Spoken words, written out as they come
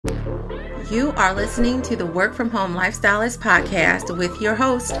You are listening to the Work From Home Lifestylist podcast with your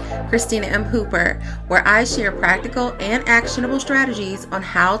host, Christina M Hooper, where I share practical and actionable strategies on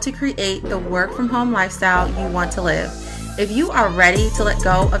how to create the work from home lifestyle you want to live. If you are ready to let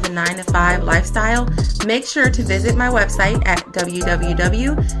go of the 9-to-5 lifestyle, make sure to visit my website at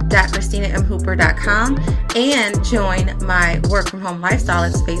www.christinamhooper.com and join my Work From Home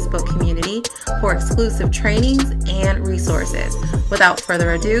Lifestylist Facebook community for exclusive trainings and resources. Without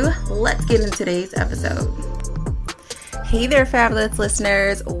further ado, let's get into today's episode. Hey there, fabulous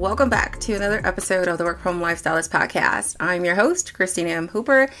listeners. Welcome back to another episode of the Work From Home Lifestylist podcast. I'm your host, Christina M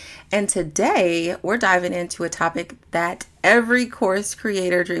Hooper, and today we're diving into a topic that every course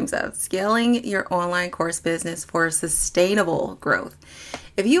creator dreams of: scaling your online course business for sustainable growth.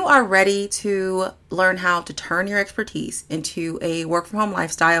 If you are ready to learn how to turn your expertise into a work from home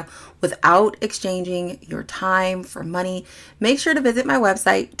lifestyle without exchanging your time for money, make sure to visit my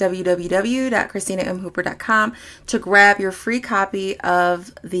website, www.christinamhooper.com, to grab your free copy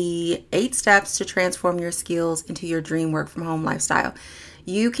of the 8 steps to transform your skills into your dream work from home lifestyle.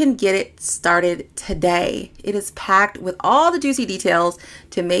 You can get it started today. It is packed with all the juicy details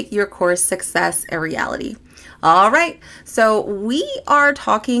to make your course success a reality. All right, so we are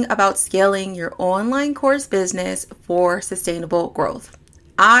talking about scaling your online course business for sustainable growth.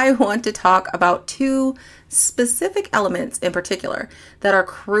 I want to talk about 2 specific elements in particular that are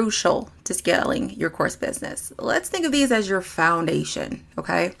crucial to scaling your course business. Let's think of these as your foundation,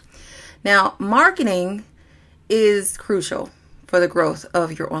 okay? Now, marketing is crucial for the growth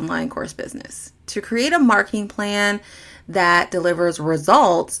of your online course business. To create a marketing plan that delivers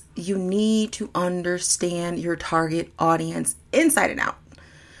results, you need to understand your target audience inside and out.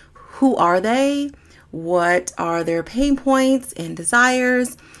 Who are they? What are their pain points and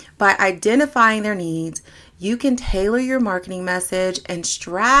desires? By identifying their needs, you can tailor your marketing message and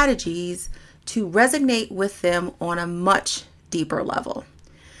strategies to resonate with them on a much deeper level.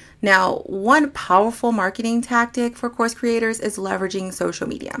 Now, one powerful marketing tactic for course creators is leveraging social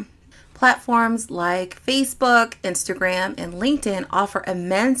media. Platforms like Facebook, Instagram, and LinkedIn offer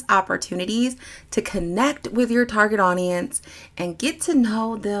immense opportunities to connect with your target audience and get to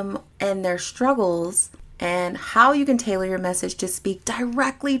know them and their struggles and how you can tailor your message to speak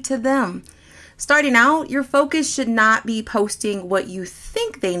directly to them. Starting out, your focus should not be posting what you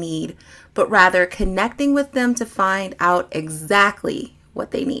think they need, but rather connecting with them to find out exactly what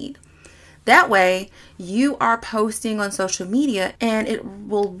they need. That way, you are posting on social media and it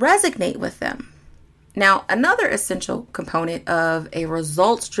will resonate with them. Now, another essential component of a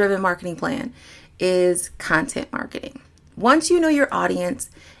results-driven marketing plan is content marketing. Once you know your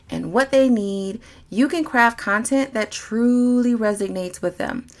audience and what they need, you can craft content that truly resonates with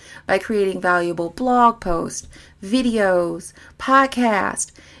them by creating valuable blog posts, videos,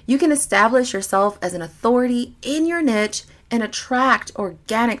 podcasts. You can establish yourself as an authority in your niche and attract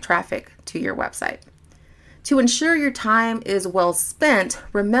organic traffic to your website. To ensure your time is well spent,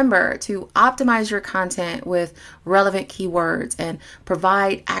 remember to optimize your content with relevant keywords and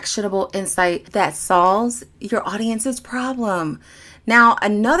provide actionable insight that solves your audience's problem. Now,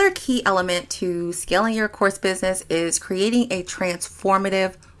 another key element to scaling your course business is creating a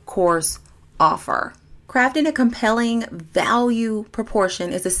transformative course offer. Crafting a compelling value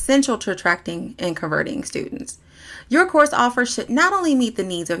proportion is essential to attracting and converting students. Your course offer should not only meet the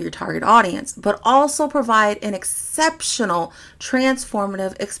needs of your target audience, but also provide an exceptional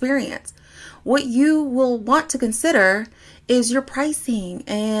transformative experience. What you will want to consider is your pricing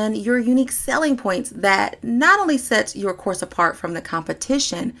and your unique selling points that not only sets your course apart from the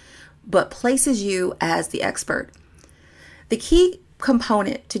competition, but places you as the expert. The key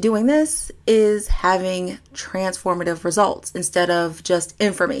component to doing this is having transformative results instead of just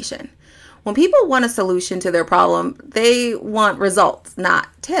information. When people want a solution to their problem, they want results, not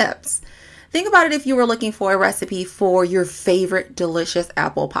tips. Think about it if you were looking for a recipe for your favorite delicious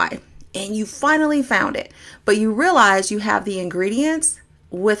apple pie and you finally found it, but you realize you have the ingredients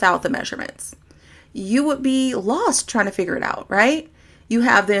without the measurements. You would be lost trying to figure it out, right? You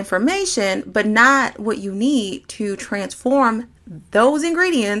have the information, but not what you need to transform those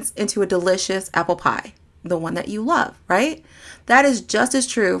ingredients into a delicious apple pie, the one that you love, right? That is just as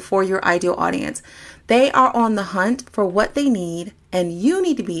true for your ideal audience. They are on the hunt for what they need, and you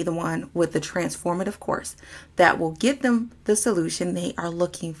need to be the one with the transformative course that will get them the solution they are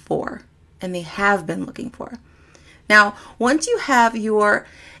looking for and they have been looking for. Now, once you have your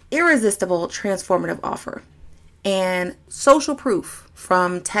irresistible transformative offer and social proof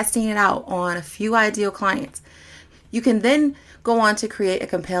from testing it out on a few ideal clients, you can then go on to create a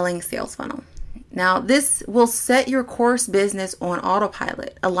compelling sales funnel. Now, this will set your course business on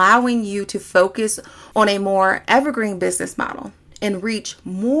autopilot, allowing you to focus on a more evergreen business model and reach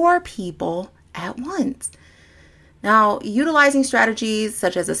more people at once. Now, utilizing strategies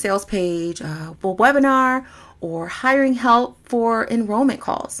such as a sales page, a webinar, or hiring help for enrollment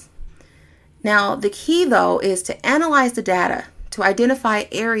calls. Now, the key though is to analyze the data to identify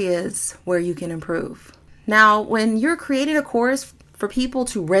areas where you can improve. Now, when you're creating a course for people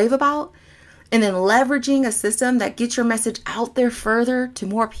to rave about and then leveraging a system that gets your message out there further to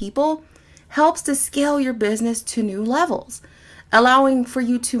more people helps to scale your business to new levels, allowing for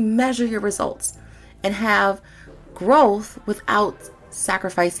you to measure your results and have growth without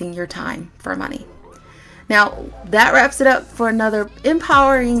sacrificing your time for money. Now, that wraps it up for another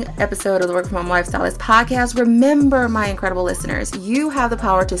empowering episode of the Work From Home Lifestylist podcast. Remember, my incredible listeners, you have the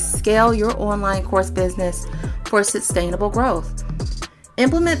power to scale your online course business for sustainable growth.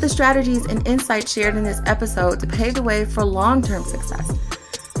 Implement the strategies and insights shared in this episode to pave the way for long-term success.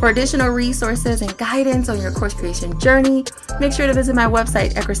 For additional resources and guidance on your course creation journey, make sure to visit my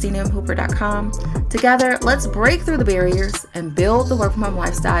website at ChristinaMHooper.com. Together, let's break through the barriers and build the work from home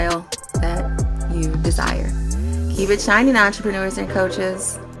lifestyle that you desire. Keep it shining, entrepreneurs and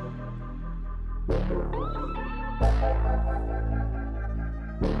coaches.